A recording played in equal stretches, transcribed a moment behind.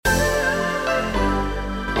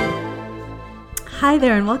Hi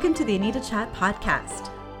there, and welcome to the Anita Chat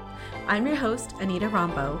podcast. I'm your host, Anita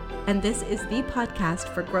Rombo, and this is the podcast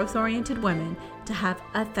for growth-oriented women to have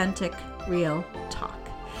authentic, real talk.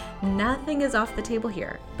 Nothing is off the table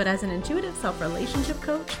here, but as an intuitive self-relationship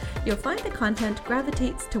coach, you'll find the content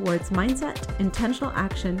gravitates towards mindset, intentional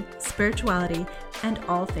action, spirituality, and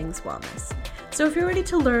all things wellness. So if you're ready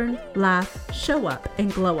to learn, laugh, show up,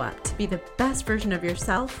 and glow up to be the best version of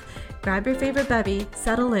yourself, grab your favorite bevy,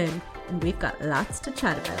 settle in, and we've got lots to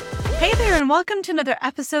chat about. Hey there, and welcome to another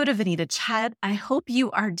episode of Anita Chat. I hope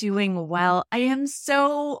you are doing well. I am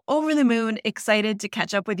so over the moon excited to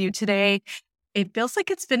catch up with you today. It feels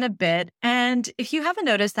like it's been a bit, and if you haven't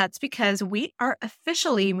noticed, that's because we are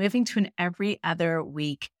officially moving to an every other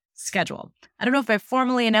week schedule. I don't know if I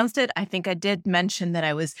formally announced it. I think I did mention that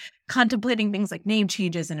I was contemplating things like name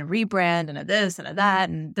changes and a rebrand and a this and a that,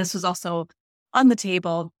 and this was also on the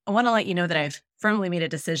table. I want to let you know that I've firmly made a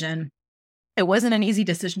decision. It wasn't an easy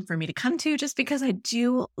decision for me to come to just because I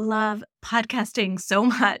do love podcasting so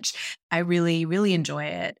much. I really, really enjoy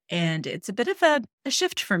it. And it's a bit of a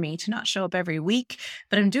shift for me to not show up every week,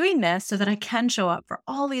 but I'm doing this so that I can show up for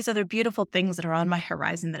all these other beautiful things that are on my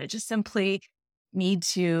horizon that I just simply need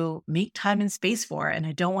to make time and space for. And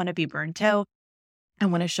I don't want to be burnt out. I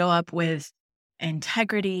want to show up with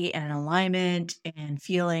integrity and alignment and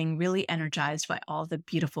feeling really energized by all the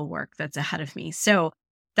beautiful work that's ahead of me. So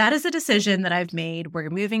that is a decision that I've made. We're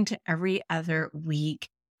moving to every other week.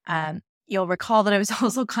 You'll recall that I was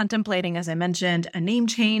also contemplating, as I mentioned, a name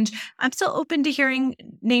change. I'm still open to hearing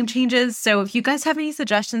name changes. So if you guys have any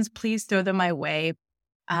suggestions, please throw them my way.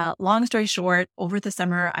 Long story short, over the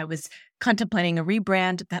summer, I was contemplating a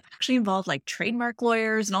rebrand that actually involved like trademark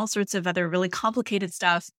lawyers and all sorts of other really complicated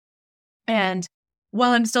stuff. And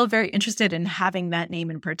while I'm still very interested in having that name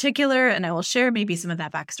in particular, and I will share maybe some of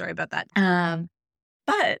that backstory about that.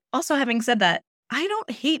 But also having said that, I don't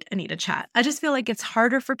hate Anita Chat. I just feel like it's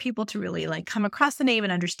harder for people to really like come across the name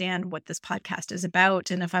and understand what this podcast is about.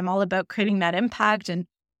 And if I'm all about creating that impact and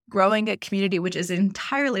growing a community, which is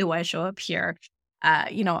entirely why I show up here,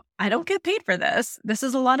 I don't get paid for this. This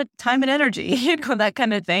is a lot of time and energy, that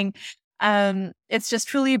kind of thing. It's just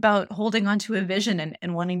truly about holding on to a vision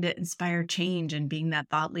and wanting to inspire change and being that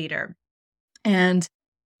thought leader. And,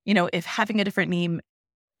 if having a different name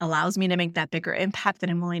allows me to make that bigger impact, then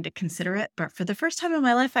I'm willing to consider it. But for the first time in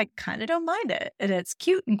my life, I kind of don't mind it. And it's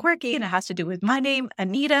cute and quirky, and it has to do with my name,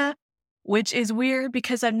 Anita, which is weird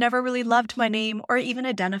because I've never really loved my name or even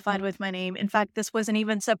identified with my name. In fact, this wasn't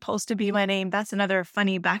even supposed to be my name. That's another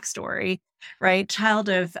funny backstory, right? Child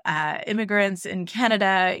of immigrants in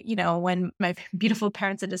Canada, when my beautiful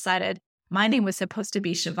parents had decided my name was supposed to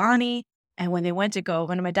be Shivani. And when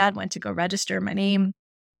my dad went to go register my name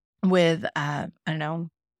with,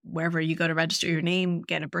 wherever you go to register your name,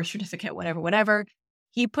 get a birth certificate, whatever,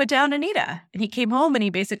 he put down Anita. And he came home and he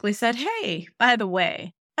basically said, hey, by the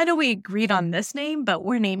way, I know we agreed on this name, but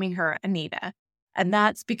we're naming her Anita. And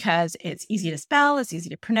that's because it's easy to spell, it's easy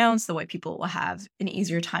to pronounce, the way people will have an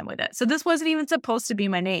easier time with it. So this wasn't even supposed to be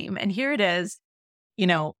my name. And here it is.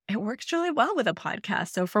 It works really well with a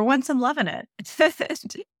podcast. So for once, I'm loving it.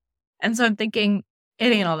 And so I'm thinking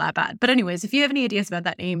it ain't all that bad. But anyways, if you have any ideas about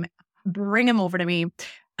that name, bring them over to me.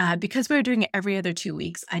 Because we were doing it every other 2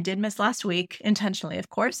 weeks. I did miss last week, intentionally, of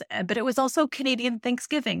course, but it was also Canadian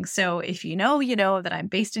Thanksgiving. So if you know that I'm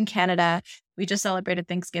based in Canada. We just celebrated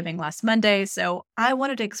Thanksgiving last Monday. So I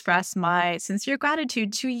wanted to express my sincere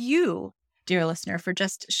gratitude to you, dear listener, for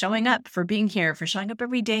just showing up, for being here, for showing up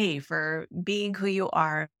every day, for being who you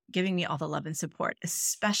are, giving me all the love and support,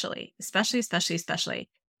 especially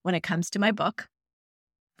when it comes to my book,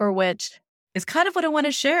 for which is kind of what I want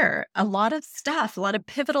to share. A lot of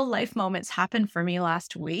pivotal life moments happened for me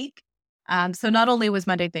last week. So not only was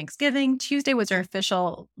Monday Thanksgiving, Tuesday was our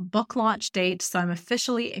official book launch date. So I'm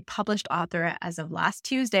officially a published author as of last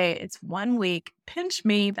Tuesday. It's 1 week. Pinch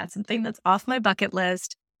me. That's something that's off my bucket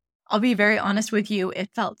list. I'll be very honest with you. It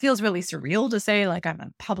feels really surreal to say like I'm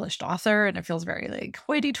a published author, and it feels very like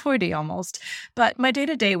hoity-toity almost. But my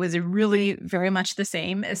day-to-day was really very much the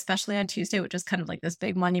same, especially on Tuesday, which is kind of like this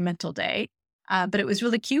big monumental day. But it was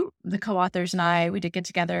really cute. The co-authors and we did get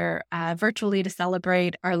together virtually to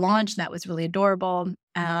celebrate our launch. That was really adorable.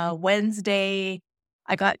 Wednesday,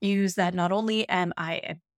 I got news that not only am I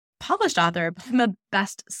a published author, but I'm a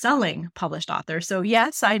best-selling published author. So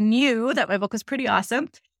yes, I knew that my book was pretty awesome,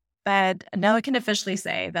 but now I can officially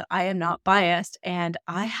say that I am not biased and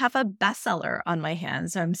I have a bestseller on my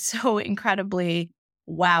hands. I'm so incredibly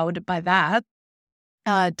wowed by that.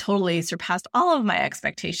 Totally surpassed all of my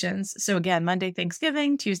expectations. So again, Monday,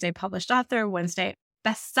 Thanksgiving, Tuesday, published author, Wednesday,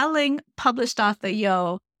 best-selling published author,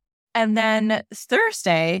 And then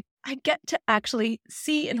Thursday, I get to actually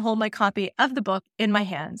see and hold my copy of the book in my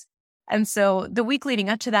hands. And so the week leading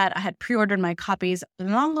up to that, I had pre-ordered my copies a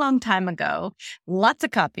long, long time ago, lots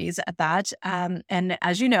of copies at that. And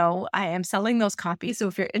as you know, I am selling those copies. So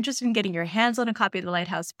if you're interested in getting your hands on a copy of the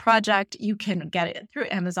Lighthouse Project, you can get it through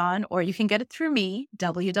Amazon, or you can get it through me,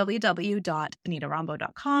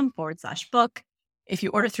 www.anitarambo.com/book. If you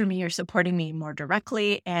order through me, you're supporting me more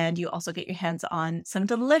directly, and you also get your hands on some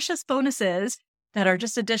delicious bonuses that are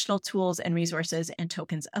just additional tools and resources and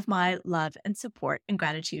tokens of my love and support and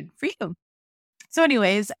gratitude for you. So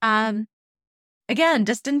anyways, again,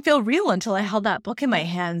 just didn't feel real until I held that book in my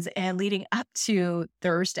hands. And leading up to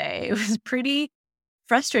Thursday, it was pretty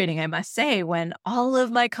frustrating, I must say, when all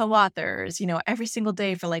of my co-authors, every single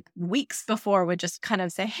day for like weeks before would just kind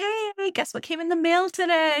of say, hey, guess what came in the mail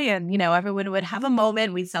today? And, everyone would have a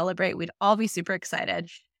moment, we'd celebrate, we'd all be super excited.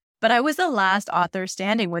 But I was the last author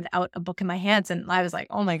standing without a book in my hands. And I was like,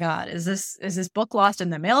 oh my God, is this book lost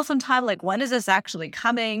in the mail sometime? Like, when is this actually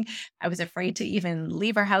coming? I was afraid to even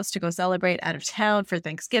leave our house to go celebrate out of town for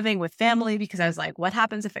Thanksgiving with family, because I was like, what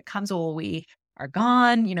happens if it comes? Well, we are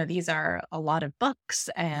gone. These are a lot of books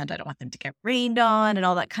and I don't want them to get rained on and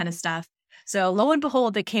all that kind of stuff. So lo and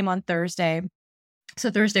behold, they came on Thursday.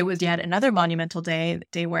 So Thursday was yet another monumental day, the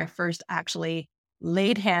day where I first actually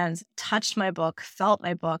laid hands, touched my book, felt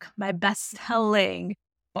my book, my best-selling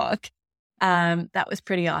book. That was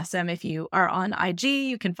pretty awesome. If you are on IG,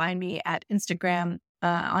 you can find me at Instagram,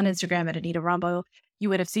 on Instagram at Anita Rambo. You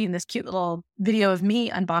would have seen this cute little video of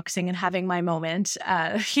me unboxing and having my moment.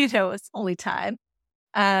 It's only time.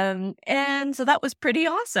 And so that was pretty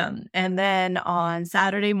awesome. And then on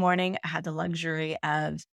Saturday morning, I had the luxury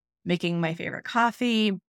of making my favorite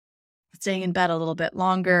coffee, staying in bed a little bit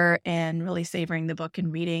longer, and really savoring the book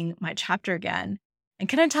and reading my chapter again. And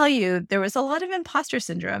can I tell you, there was a lot of imposter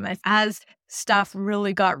syndrome as stuff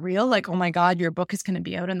really got real, like, oh my God, your book is going to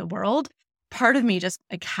be out in the world. Part of me just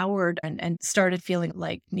cowered and started feeling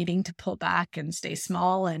like needing to pull back and stay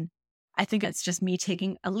small. And I think it's just me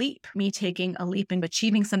taking a leap and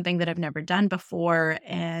achieving something that I've never done before.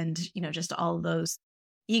 And, just all of those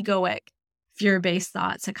egoic, fear-based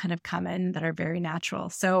thoughts that kind of come in that are very natural.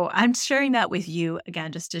 So I'm sharing that with you,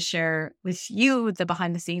 again, just to share with you the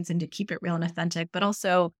behind the scenes and to keep it real and authentic, but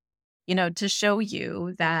also, to show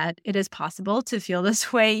you that it is possible to feel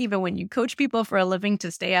this way, even when you coach people for a living,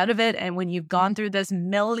 to stay out of it. And when you've gone through this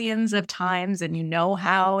millions of times and you know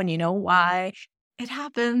how and you know why, it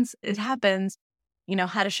happens. How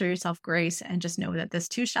to show yourself grace and just know that this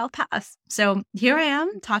too shall pass. So here I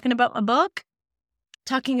am talking about my book,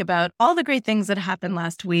 talking about all the great things that happened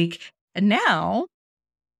last week. And now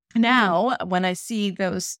when I see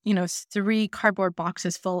those, 3 cardboard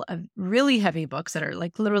boxes full of really heavy books that are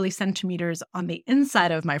like literally centimeters on the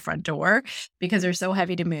inside of my front door because they're so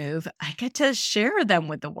heavy to move, I get to share them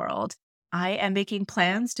with the world. I am making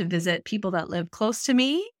plans to visit people that live close to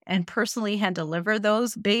me and personally hand deliver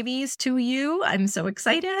those babies to you. I'm so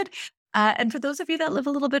excited. And for those of you that live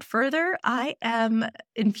a little bit further, I am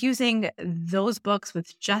infusing those books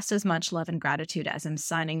with just as much love and gratitude as I'm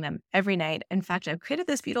signing them every night. In fact, I've created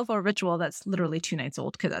this beautiful ritual that's literally 2 nights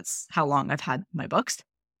old because that's how long I've had my books.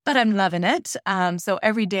 But I'm loving it. So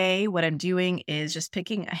every day, what I'm doing is just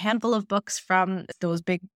picking a handful of books from those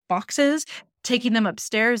big boxes, taking them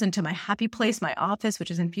upstairs into my happy place, my office,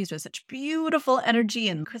 which is infused with such beautiful energy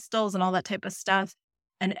and crystals and all that type of stuff.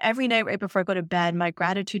 And every night right before I go to bed, my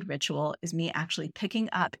gratitude ritual is me actually picking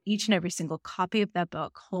up each and every single copy of that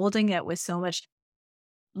book, holding it with so much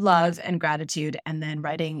love and gratitude, and then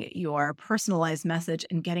writing your personalized message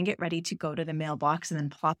and getting it ready to go to the mailbox and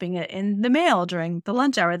then plopping it in the mail during the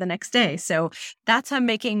lunch hour the next day. So that's how I'm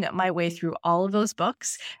making my way through all of those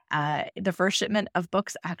books. The first shipment of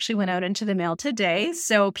books actually went out into the mail today.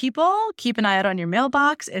 So people, keep an eye out on your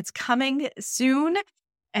mailbox. It's coming soon.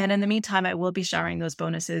 And in the meantime, I will be showering those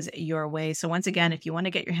bonuses your way. So once again, if you want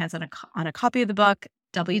to get your hands on a copy of the book,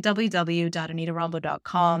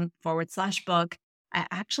 www.anitarambo.com/book. I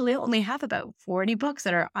actually only have about 40 books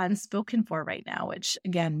that are unspoken for right now, which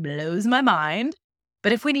again blows my mind.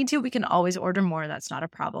 But if we need to, we can always order more. That's not a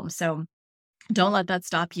problem. So don't let that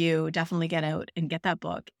stop you. Definitely get out and get that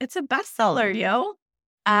book. It's a bestseller, yo.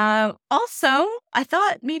 Also, I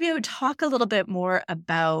thought maybe I would talk a little bit more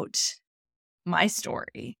about my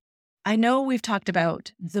story. I know we've talked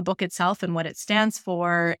about the book itself and what it stands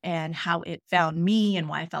for and how it found me and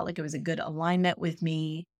why I felt like it was a good alignment with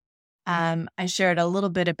me. I shared a little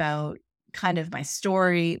bit about kind of my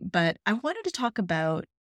story, but I wanted to talk about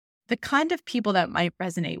the kind of people that might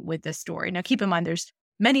resonate with this story. Now, keep in mind, there's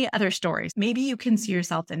many other stories. Maybe you can see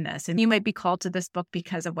yourself in this, and you might be called to this book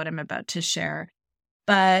because of what I'm about to share.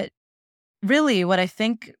 But really, when I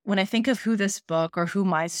think of who this book or who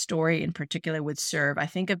my story in particular would serve, I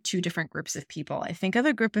think of two different groups of people. I think of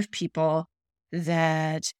a group of people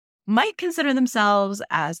that might consider themselves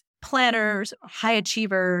as planners, high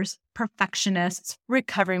achievers, perfectionists,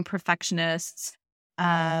 recovering perfectionists,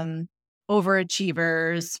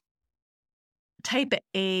 overachievers, type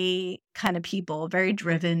A kind of people, very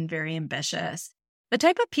driven, very ambitious. The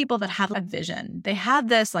type of people that have a vision. They have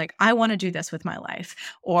this like, I want to do this with my life,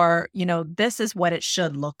 or, this is what it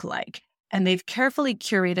should look like. And they've carefully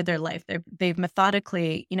curated their life. They've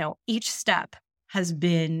methodically, each step has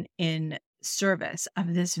been in service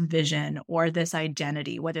of this vision or this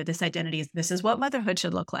identity, whether this identity is, this is what motherhood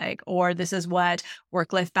should look like, or this is what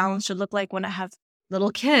work-life balance should look like when I have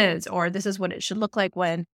little kids, or this is what it should look like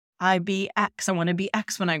when I be X. I want to be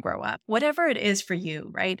X when I grow up. Whatever it is for you,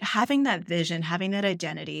 right? Having that vision, having that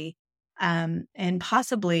identity, and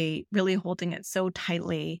possibly really holding it so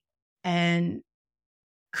tightly and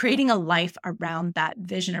creating a life around that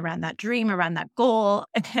vision, around that dream, around that goal,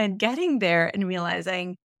 and getting there and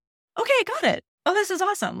realizing, okay, I got it. Oh, this is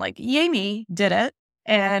awesome. Like, yay me, did it.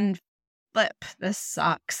 And flip, this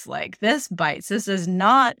sucks. Like, this bites. This does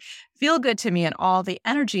not feel good to me at all. The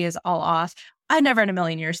energy is all off. I never in a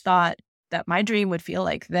million years thought that my dream would feel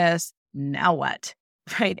like this. Now what?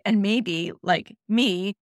 Right? And maybe like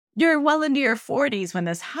me, you're well into your 40s when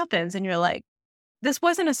this happens and you're like, this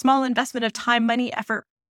wasn't a small investment of time, money, effort,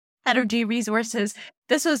 energy, resources.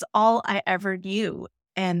 This was all I ever knew.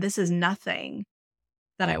 And this is nothing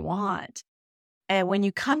that I want. And when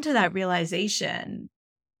you come to that realization,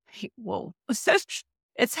 whoa,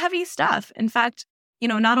 it's heavy stuff. In fact,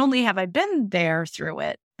 not only have I been there through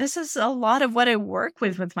it, this is a lot of what I work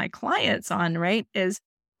with my clients on, right? Is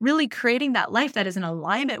really creating that life that is in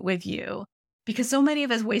alignment with you. Because so many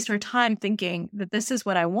of us waste our time thinking that this is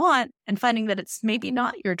what I want and finding that it's maybe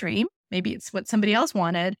not your dream. Maybe it's what somebody else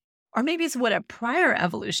wanted, or maybe it's what a prior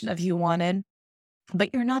evolution of you wanted, but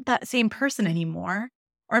you're not that same person anymore.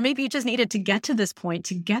 Or maybe you just needed to get to this point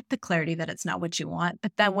to get the clarity that it's not what you want.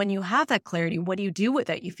 But then when you have that clarity, what do you do with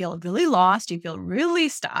it? You feel really lost. You feel really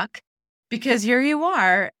stuck because here you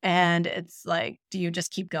are. And it's like, do you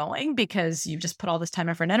just keep going because you've just put all this time,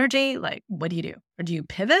 effort, and energy? Like, what do you do? Or do you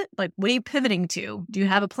pivot? Like, what are you pivoting to? Do you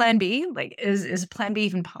have a plan B? Like, is plan B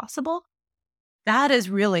even possible? That is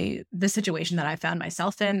really the situation that I found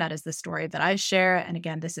myself in. That is the story that I share. And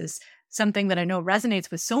again, this is something that I know resonates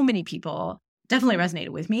with so many people. Definitely resonated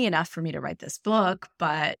with me enough for me to write this book,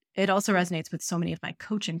 but it also resonates with so many of my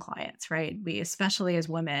coaching clients, right? We, especially as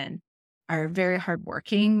women, are very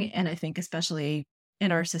hardworking. And I think especially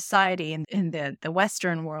in our society and in the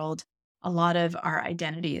Western world, a lot of our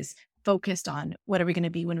identity is focused on what are we going to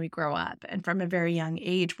be when we grow up. And from a very young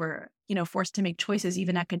age, we're, forced to make choices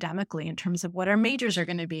even academically in terms of what our majors are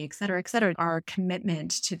going to be, et cetera, et cetera. Our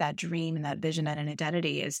commitment to that dream and that vision and an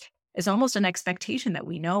identity is almost an expectation that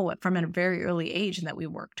we know from a very early age and that we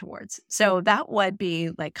work towards. So that would be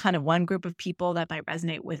like kind of one group of people that might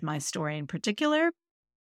resonate with my story in particular.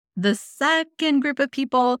 The second group of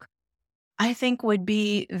people, I think, would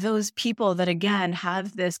be those people that, again,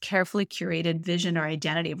 have this carefully curated vision or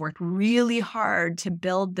identity, have worked really hard to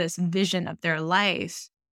build this vision of their life,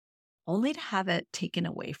 only to have it taken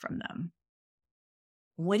away from them.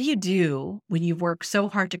 What do you do when you've worked so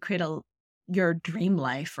hard to create your dream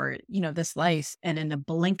life or, this life, and in a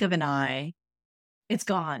blink of an eye, it's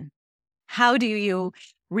gone? How do you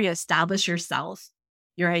reestablish yourself,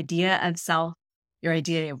 your idea of self, your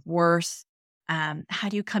idea of worth? How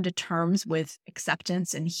do you come to terms with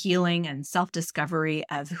acceptance and healing and self-discovery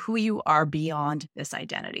of who you are beyond this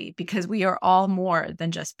identity? Because we are all more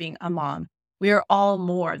than just being a mom. We are all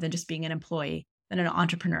more than just being an employee, than an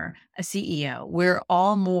entrepreneur, a CEO. We're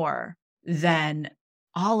all more than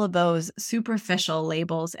all of those superficial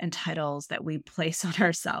labels and titles that we place on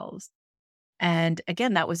ourselves. And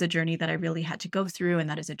again, that was a journey that I really had to go through. And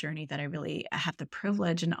that is a journey that I really have the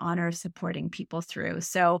privilege and honor of supporting people through.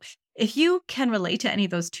 So if you can relate to any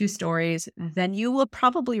of those two stories, then you will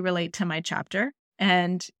probably relate to my chapter.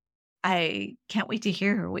 And I can't wait to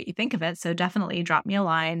hear what you think of it. So definitely drop me a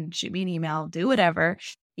line, shoot me an email, do whatever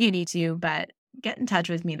you need to, but get in touch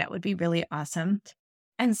with me. That would be really awesome.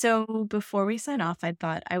 And so before we sign off, I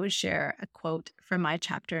thought I would share a quote from my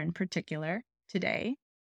chapter in particular today.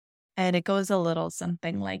 And it goes a little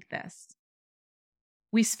something like this.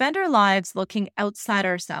 We spend our lives looking outside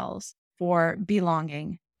ourselves for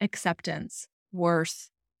belonging, acceptance, worth,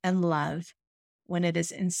 and love when it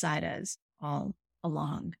is inside us all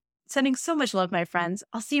along. Sending so much love, my friends.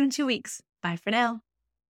 I'll see you in 2 weeks. Bye for now.